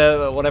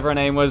 whatever her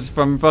name was,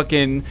 from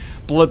fucking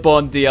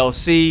Bloodborne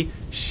DLC,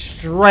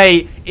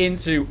 straight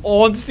into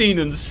Ornstein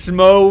and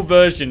Smo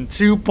version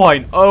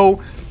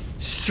 2.0,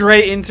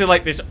 straight into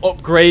like this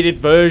upgraded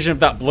version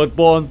of that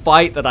Bloodborne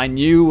fight that I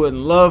knew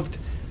and loved.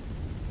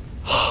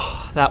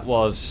 That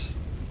was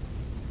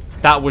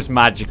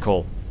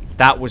magical.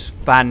 That was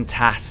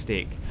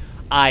fantastic.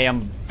 I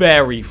am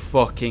very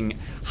fucking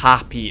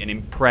happy and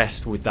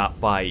impressed with that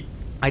fight.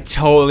 I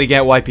totally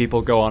get why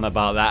people go on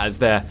about that as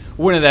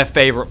one of their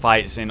favorite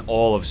fights in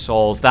all of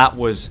Souls. That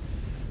was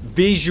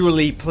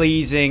visually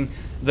pleasing.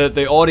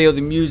 The audio,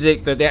 the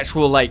music, the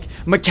actual like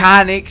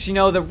mechanics, you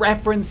know, the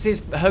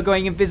references, her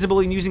going invisible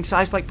and using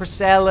sights like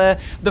Priscilla,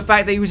 the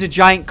fact that he was a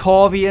giant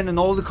Corvian and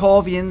all the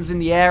Corvians in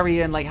the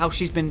area and like how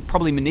she's been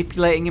probably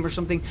manipulating him or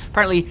something.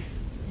 Apparently,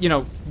 you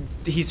know,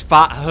 he's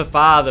her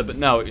father, but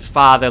no, it's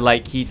father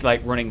like he's like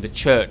running the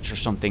church or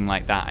something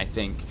like that, I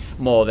think,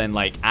 more than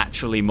like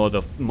actually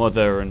mother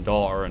and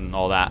daughter and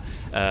all that.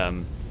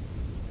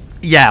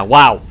 Yeah,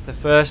 wow. The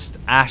first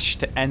Ash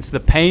to enter the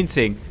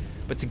painting,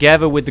 but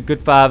together with the good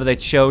father they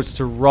chose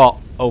to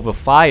rot over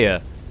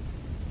fire.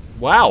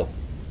 Wow.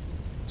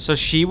 So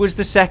she was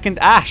the second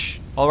Ash,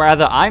 or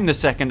rather I'm the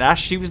second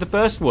Ash, she was the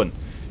first one.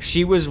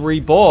 She was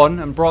reborn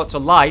and brought to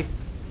life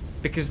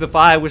because the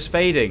fire was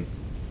fading.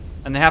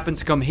 And they happened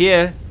to come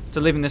here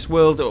to live in this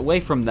world away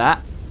from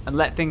that and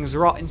let things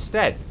rot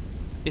instead.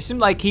 It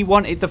seemed like he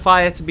wanted the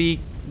fire to be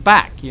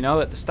back, you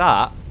know, at the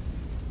start.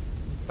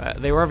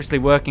 But they were obviously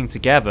working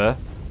together.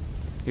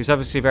 He was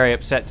obviously very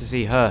upset to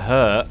see her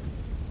hurt.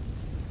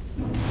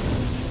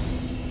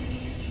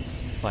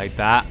 Like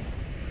that.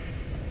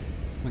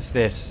 What's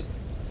this?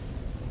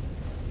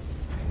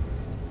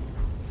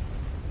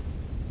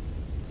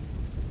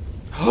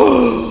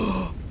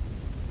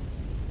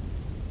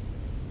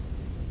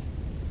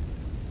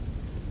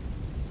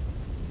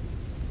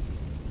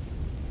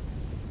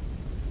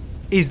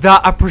 Is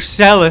that a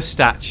Priscilla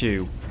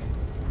statue?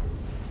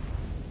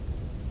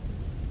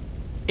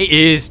 It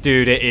is,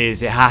 dude, it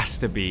is. It has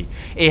to be.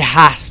 It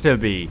has to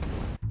be.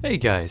 Hey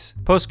guys,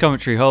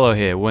 post-commentary Hollow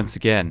here once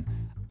again.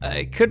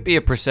 It could be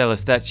a Priscilla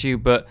statue,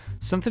 but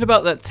something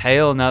about that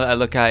tail, now that I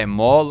look at it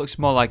more, looks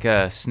more like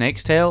a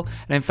snake's tail.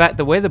 And in fact,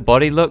 the way the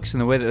body looks and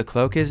the way that the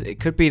cloak is, it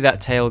could be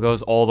that tail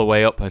goes all the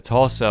way up her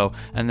torso,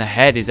 and the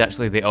head is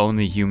actually the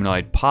only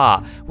humanoid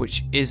part,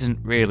 which isn't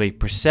really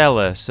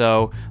Priscilla.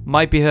 So,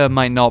 might be her,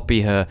 might not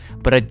be her,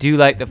 but I do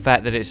like the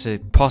fact that it's a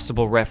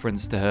possible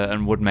reference to her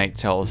and would make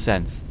total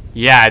sense.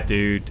 Yeah,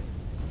 dude.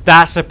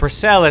 That's a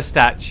Priscilla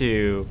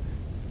statue.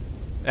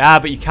 Ah,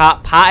 but you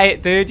can't pat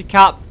it, dude. You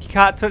can't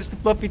touch the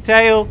fluffy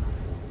tail.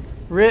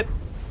 Rip.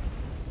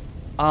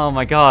 Oh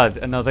my god,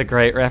 another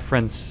great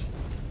reference.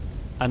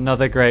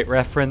 Another great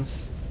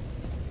reference.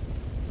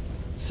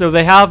 So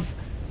they have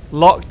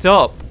locked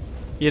up,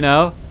 you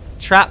know,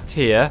 trapped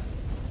here.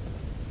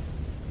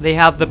 They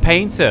have the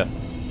painter.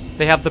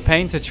 They have the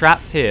painter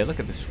trapped here. Look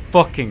at this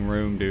fucking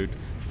room, dude.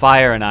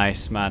 Fire and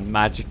ice, man.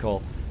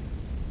 Magical.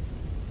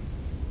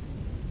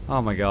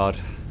 Oh my god.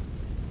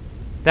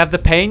 They have the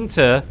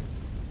painter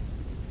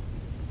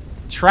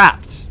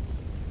trapped.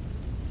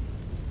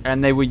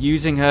 And they were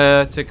using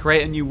her to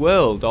create a new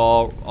world,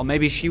 or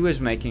maybe she was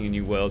making a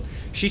new world.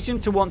 She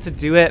seemed to want to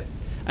do it,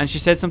 and she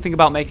said something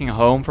about making a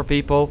home for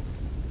people.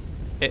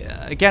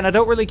 Again, I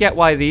don't really get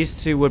why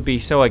these two would be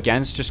so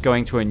against just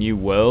going to a new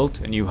world,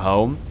 a new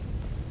home.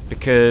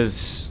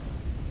 Because,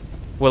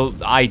 well,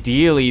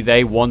 ideally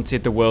they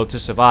wanted the world to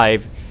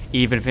survive,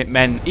 even if it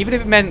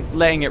meant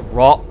letting it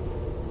rot.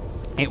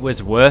 It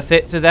was worth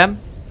it to them.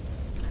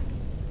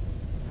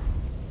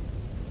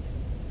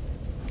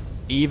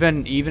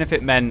 Even if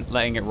it meant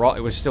letting it rot,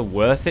 it was still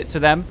worth it to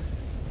them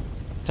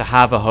to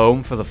have a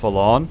home for the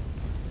Forlorn.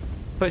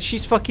 But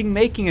she's fucking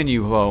making a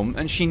new home,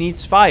 and she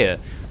needs fire.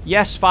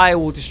 Yes, fire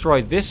will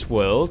destroy this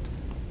world,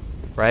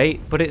 right?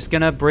 But it's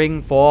gonna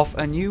bring forth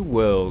a new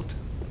world.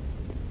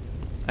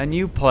 A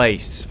new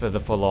place for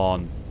the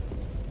Forlorn.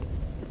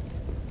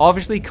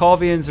 Obviously,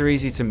 Corvians are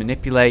easy to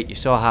manipulate. You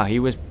saw how he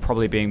was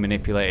probably being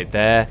manipulated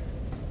there.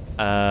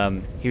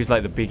 He was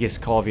like the biggest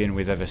Corvian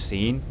we've ever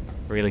seen.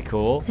 Really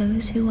cool.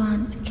 Those who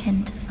aren't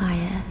kin to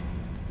fire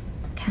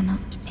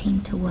cannot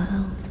paint a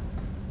world.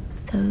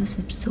 Those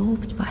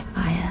absorbed by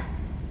fire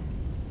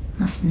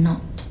must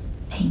not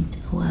paint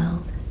a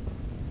world.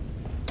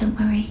 Don't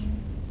worry.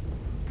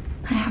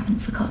 I haven't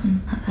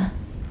forgotten, Mother.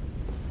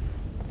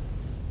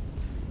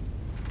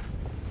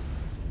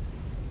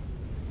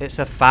 It's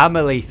a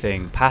family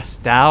thing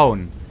passed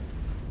down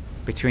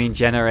between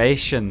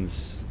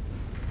generations.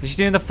 She's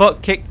doing the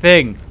fuck kick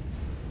thing.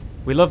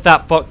 We love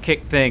that fuck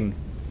kick thing.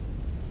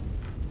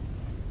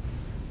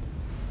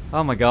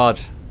 Oh my god.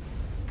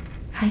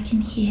 I can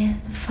hear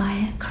the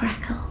fire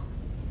crackle,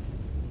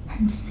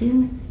 and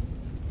soon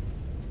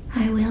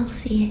I will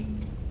see it.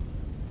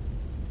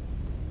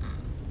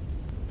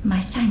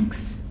 My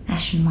thanks,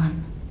 Ashen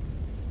One.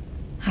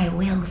 I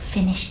will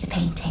finish the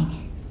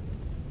painting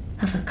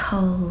of a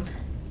cold,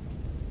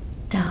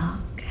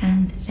 dark,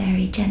 and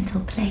very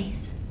gentle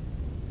place,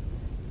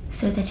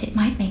 so that it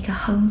might make a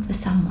home for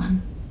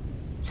someone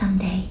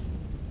someday.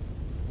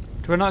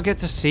 Do I not get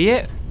to see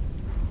it?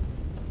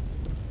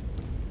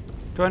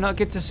 Do I not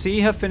get to see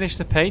her finish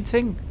the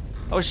painting?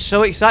 I was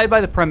so excited by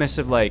the premise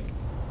of, like,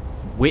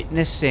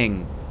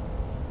 witnessing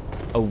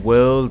a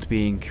world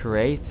being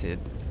created.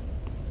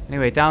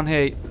 Anyway, down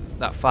here,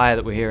 that fire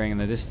that we're hearing in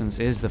the distance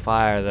is the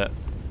fire that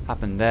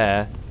happened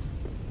there.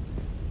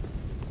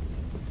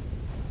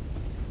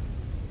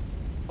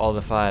 All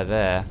the fire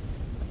there.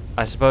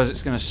 I suppose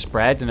it's going to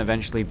spread and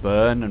eventually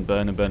burn and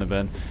burn and burn and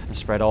burn and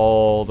spread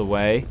all the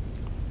way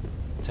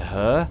to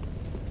her.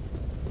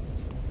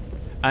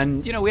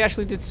 And, you know, we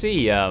actually did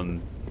see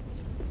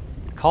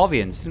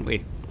Corvians, didn't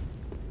we?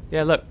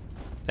 Yeah, look.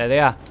 There they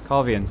are.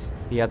 Corvians.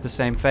 He had the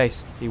same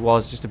face. He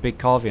was just a big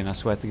Corvian, I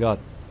swear to God.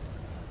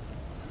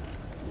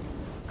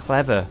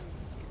 Clever.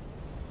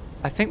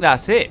 I think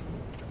that's it.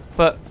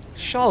 But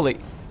surely...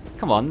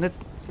 Come on. There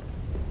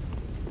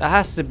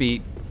has to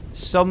be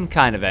some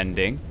kind of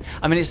ending.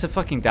 I mean, it's a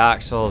fucking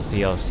Dark Souls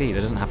DLC. There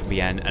doesn't have to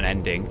be an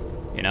ending.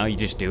 You know, you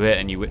just do it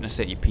and you witness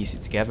it, you piece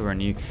it together,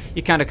 and you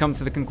kind of come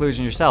to the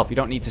conclusion yourself. You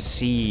don't need to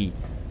see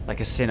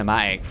like a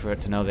cinematic for it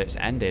to know that it's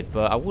ended,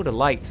 but I would have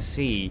liked to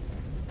see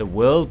the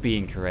world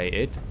being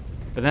created,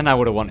 but then I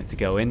would have wanted to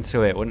go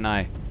into it, wouldn't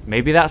I?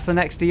 Maybe that's the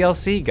next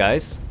DLC,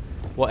 guys.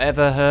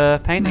 Whatever her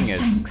painting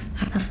is.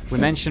 We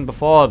mentioned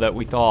before that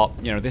we thought,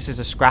 you know, this is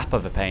a scrap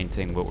of a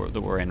painting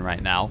that we're in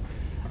right now.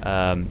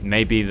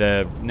 Maybe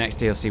the next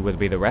DLC would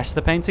be the rest of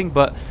the painting,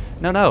 but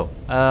no.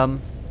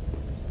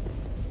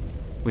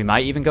 We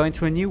might even go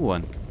into a new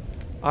one.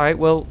 Alright,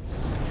 well,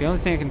 the only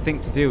thing I can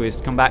think to do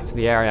is come back to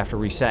the area after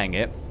resetting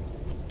it.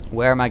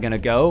 Where am I going to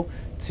go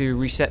to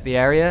reset the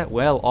area?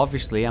 Well,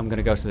 obviously, I'm going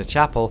to go to the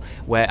chapel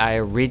where I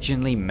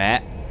originally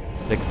met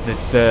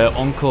the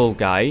uncle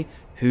guy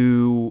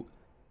who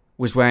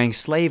was wearing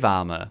slave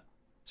armor.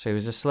 So he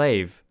was a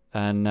slave.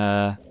 And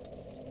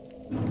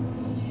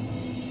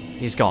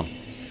he's gone.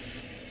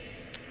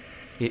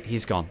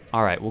 He's gone.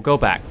 Alright, we'll go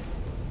back.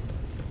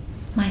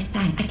 My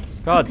thanks.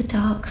 God. The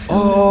dark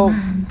soul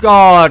man.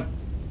 God.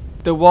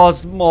 There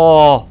was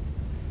more.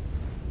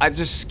 I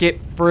just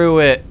skipped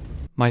through it.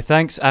 My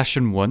thanks,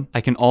 Ashen One. I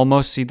can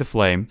almost see the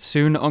flame.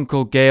 Soon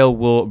Uncle Gale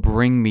will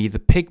bring me the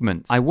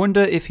pigment. I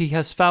wonder if he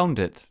has found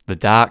it. The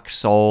dark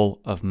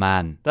soul of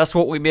man. That's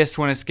what we missed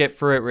when I skipped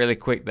through it really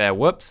quick there.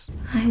 Whoops.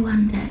 I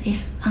wonder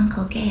if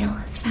Uncle Gale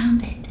has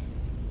found it.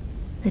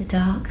 The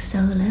dark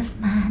soul of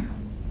man.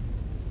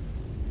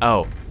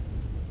 Oh.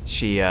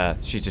 She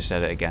just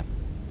said it again.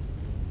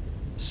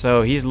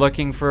 So he's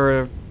looking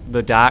for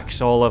the dark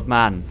soul of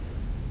man.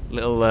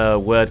 Little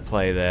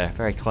wordplay there.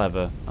 Very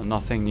clever. And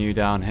nothing new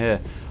down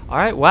here.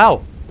 Alright,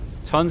 wow.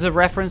 Tons of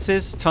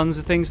references. Tons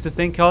of things to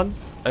think on.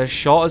 As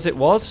short as it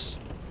was.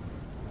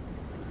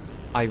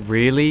 I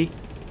really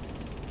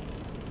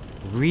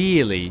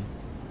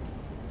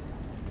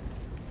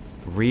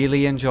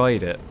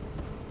enjoyed it.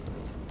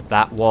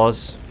 That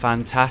was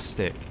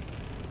fantastic.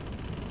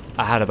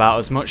 I had about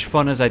as much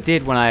fun as I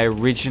did when I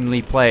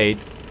originally played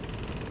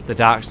the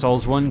Dark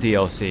Souls 1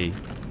 DLC.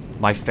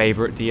 My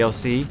favorite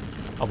DLC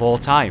of all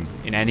time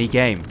in any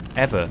game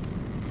ever.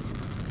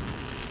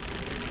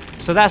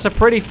 So that's a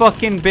pretty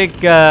fucking big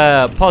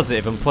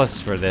positive and plus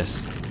for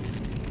this.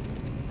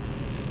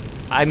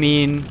 I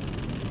mean,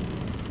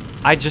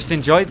 I just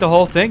enjoyed the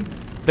whole thing.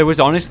 There was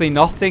honestly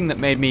nothing that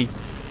made me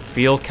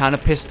feel kind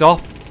of pissed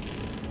off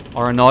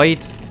or annoyed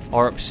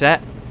or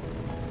upset.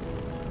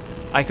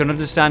 I can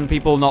understand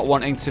people not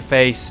wanting to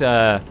face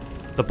the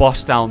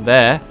boss down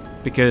there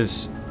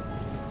because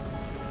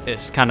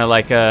it's kind of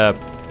like a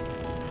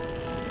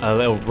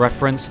little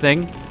reference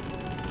thing,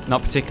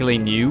 not particularly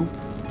new.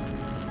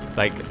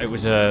 Like it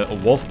was a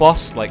wolf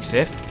boss like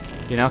Sif,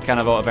 you know, kind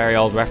of a very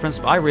old reference,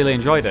 but I really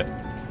enjoyed it.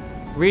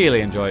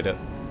 Really enjoyed it.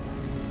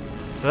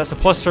 So that's a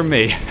plus from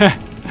me.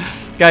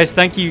 Guys,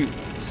 thank you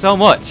so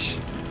much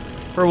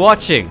for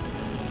watching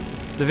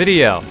the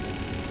video.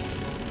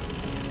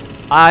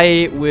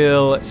 I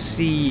will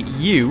see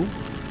you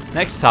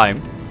next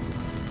time,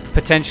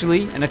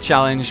 potentially in a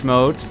challenge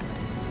mode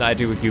that I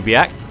do with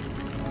Gubiak,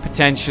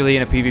 potentially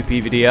in a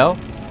PvP video,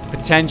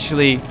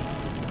 potentially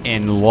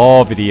in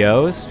lore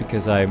videos,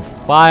 because I'm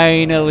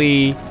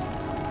finally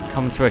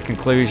come to a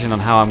conclusion on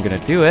how I'm going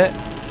to do it,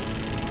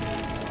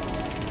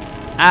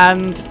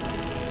 and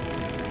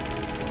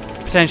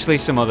potentially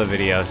some other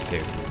videos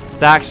too.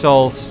 Dark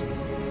Souls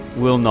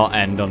will not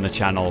end on the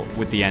channel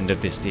with the end of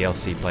this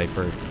DLC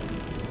playthrough.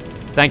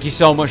 Thank you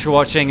so much for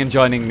watching and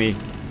joining me.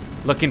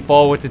 Looking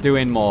forward to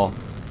doing more.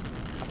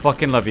 I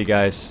fucking love you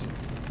guys.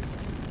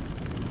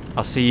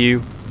 I'll see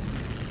you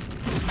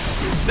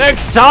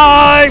next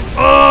time!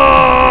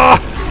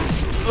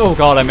 Oh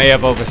god, I may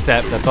have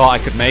overstepped. I thought I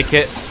could make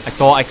it. I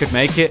thought I could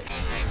make it.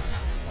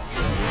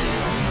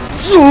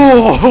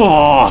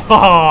 Oh,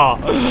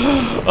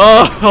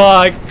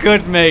 I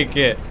could make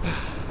it.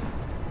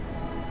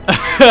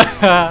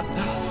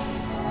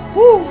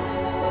 Woo.